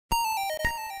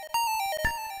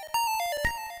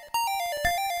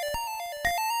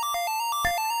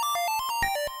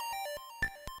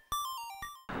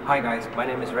Hi guys, my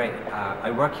name is Ray.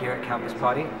 I work here at Campus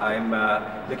Party. I'm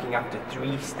looking after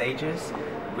 3 stages,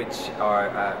 which are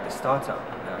the startup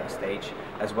stage,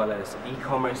 as well as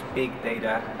e-commerce, big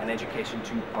data, and education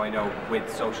 2.0 with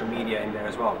social media in there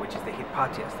as well, which is the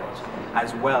Hitpatia stage,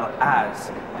 as well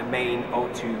as the main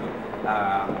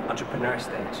O2 entrepreneur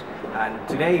stage. And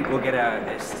today we'll get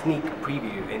a sneak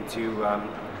preview into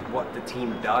what the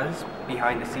team does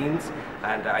behind the scenes,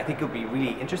 and I think it'll be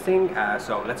really interesting,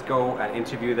 so let's go and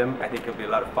interview them. I think it'll be a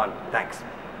lot of fun. Thanks.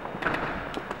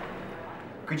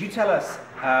 Could you tell us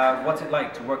what's it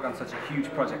like to work on such a huge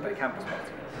project like Campus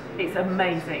Party? It's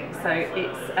amazing. So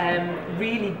it's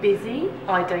really busy.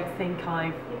 I don't think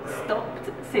I've stopped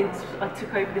since I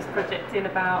took over this project in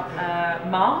about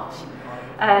March.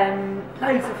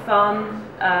 Loads of fun,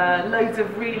 loads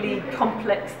of really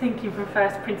complex thinking from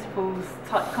first principles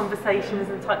type conversations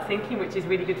and type thinking, which is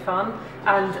really good fun.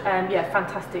 And yeah,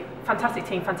 fantastic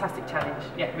team, fantastic challenge.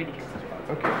 Yeah, really good.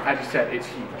 Okay, as you said, it's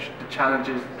huge. The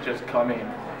challenges just come in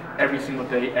every single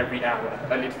day, every hour.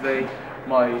 Earlier today,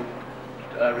 my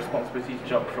responsibilities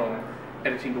jump from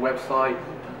editing the website,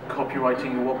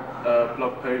 copywriting a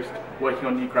blog post, working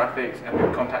on new graphics, and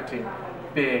then contacting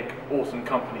big, awesome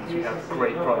companies who have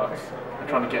great products and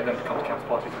trying to get them to come to Campus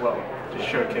Party as well to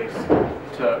showcase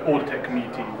to all the tech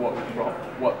community what we can rock,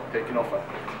 what they can offer.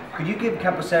 Could you give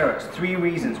campuseros 3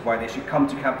 reasons why they should come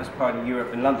to Campus Party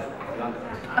Europe in London?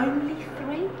 Only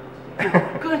 3?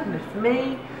 Goodness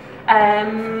me.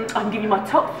 I can give you my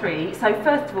top 3. So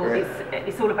first of all,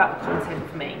 it's all about the content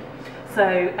for me.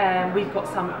 So we've got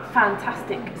some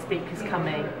fantastic speakers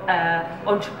coming,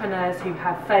 entrepreneurs who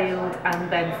have failed and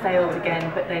then failed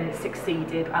again, but then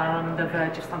succeeded, are on the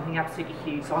verge of something absolutely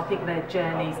huge. So I think their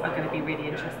journeys are going to be really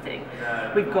interesting.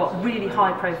 We've got really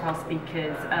high profile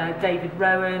speakers, David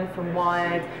Rowan from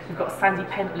Wired, we've got Sandy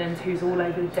Pentland who's all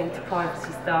over the data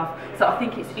privacy stuff. So I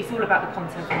think it's all about the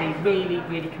content for me,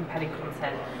 really compelling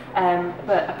content.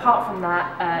 But apart from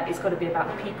that, it's got to be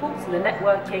about the people, so the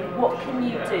networking. What can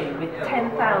you do with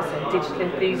 10,000 digital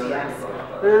enthusiasts,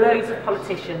 loads of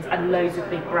politicians and loads of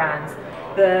big brands?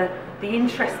 The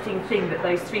interesting thing that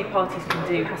those 3 parties can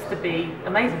do has to be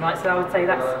amazing, right? So I would say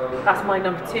that's my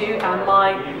number 2, and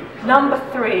my number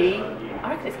 3, I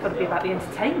reckon it's got to be about the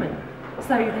entertainment.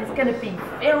 So there's going to be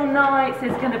film nights,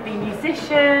 there's going to be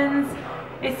musicians,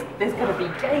 there's going to be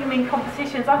gaming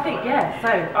competitions. I think, yeah, so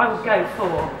I would go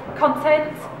for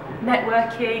content,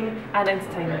 networking and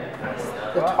entertainment.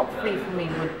 The top 3 for me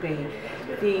would be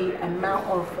the amount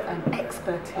of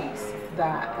expertise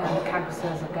that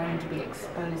campuses are going to be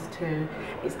exposed to.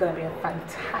 It's going to be a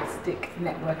fantastic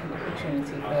networking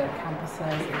opportunity for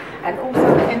campuses, and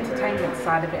also the entertainment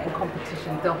side of it and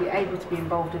competition. They'll be able to be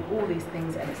involved in all these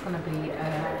things, and it's going to be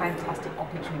a fantastic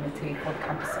opportunity for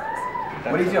campuses.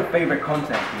 What is your favourite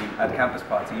content at Campus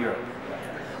Party Europe?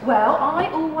 Well, I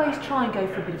always try and go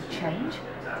for a bit of change.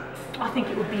 I think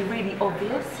it would be really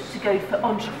obvious to go for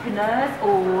entrepreneurs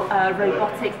or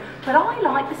robotics, but I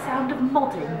like the sound of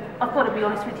modding. I've got to be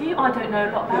honest with you, I don't know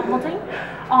a lot about modding.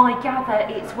 I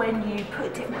gather it's when you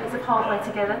put different bits of hardware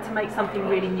together to make something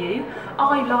really new.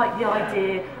 I like the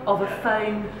idea of a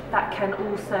phone that can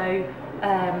also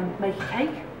make a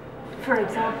cake, for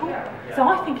example. So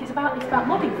I think it's about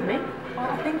modding for me. Well,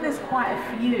 I think there's quite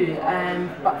a few,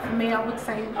 but for me I would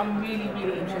say I'm really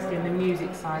interested in the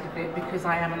music side of it, because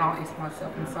I am an artist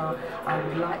myself, and so I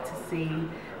would like to see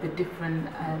the different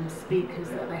speakers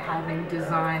that they have in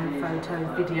design,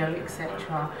 photo, video,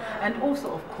 etc. And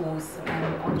also, of course,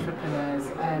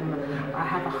 entrepreneurs. I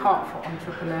have a heart for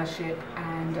entrepreneurship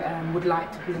and would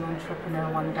like to be an entrepreneur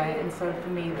one day, and so for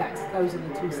me those are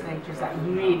the 2 stages that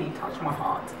really touch my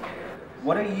heart.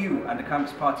 What are you and the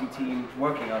Campus Party team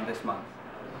working on this month?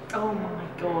 Oh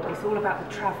my God, it's all about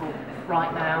the travel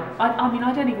right now. I mean,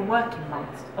 I don't even work in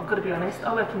months, I've got to be honest.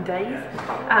 I work in days,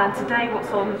 and today what's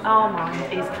on our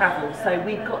mind is travel. So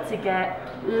we've got to get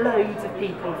loads of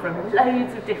people from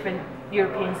loads of different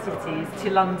European cities to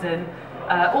London,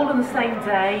 all on the same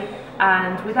day,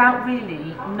 and without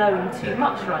really knowing too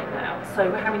much right now. So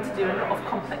we're having to do a lot of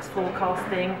complex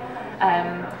forecasting.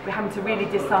 We're having to really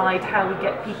decide how we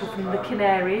get people from the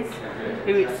Canaries,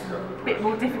 who it's a bit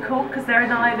more difficult because they're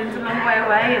in Ireland a long way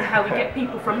away, and how we get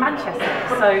people from Manchester.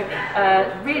 So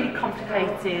really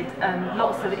complicated,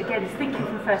 lots of it, again, it's thinking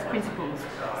from first principles.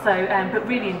 So, but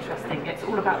really interesting. It's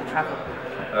all about the travel.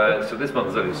 So this month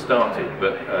has only started,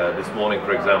 but this morning,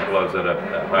 for example, I was at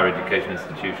a higher education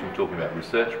institution talking about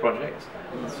research projects,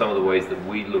 some of the ways that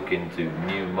we look into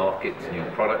new markets, new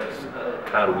products,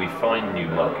 how do we find new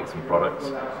markets and products,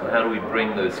 and how do we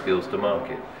bring those skills to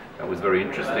market. That was very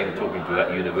interesting, talking to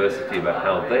that university about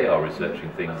how they are researching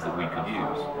things that we could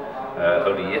use.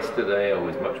 Only yesterday I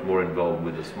was much more involved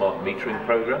with the smart metering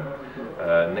program.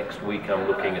 Next week I'm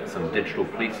looking at some digital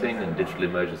policing and digital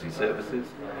emergency services.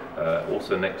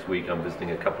 Also next week I'm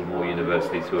visiting a couple more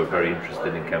universities who are very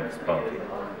interested in Campus Party.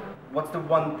 What's the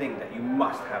one thing that you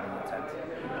must have in your tent?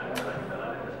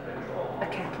 A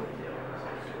kettle.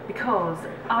 Because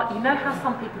you know how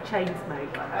some people chain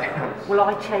smoke? Well,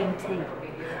 I chain tea.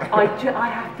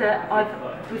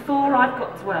 Before I've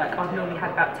got to work, I've normally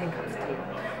had about 10 cups of tea.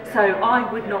 So I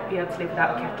would not be able to live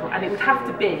without a kettle, and it would have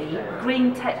to be,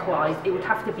 green tech-wise, it would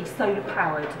have to be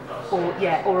solar-powered,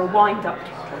 or a wind-up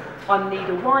kettle. I need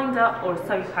a wind-up or a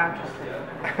solar-powered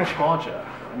kettle. Charger.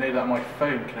 I know that my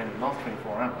phone can only last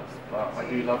 24 hours, but I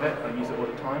do love it. I use it all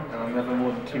the time, and I'm never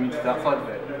more than 2 meters outside of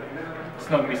it. It's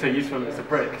not going to be so useful if it's a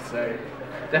brick, so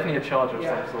definitely a charger of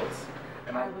some sorts.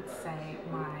 And I would say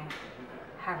my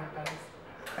Haribos.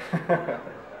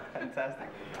 Fantastic.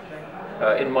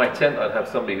 In my tent I'd have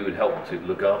somebody who would help to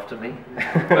look after me,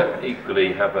 but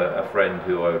equally have a friend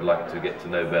who I would like to get to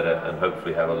know better and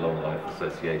hopefully have a long life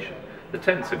association. The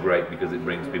tents are great because it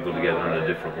brings people together in a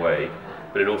different way,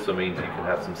 but it also means you can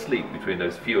have some sleep between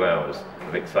those few hours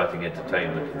of exciting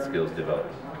entertainment and skills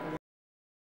development.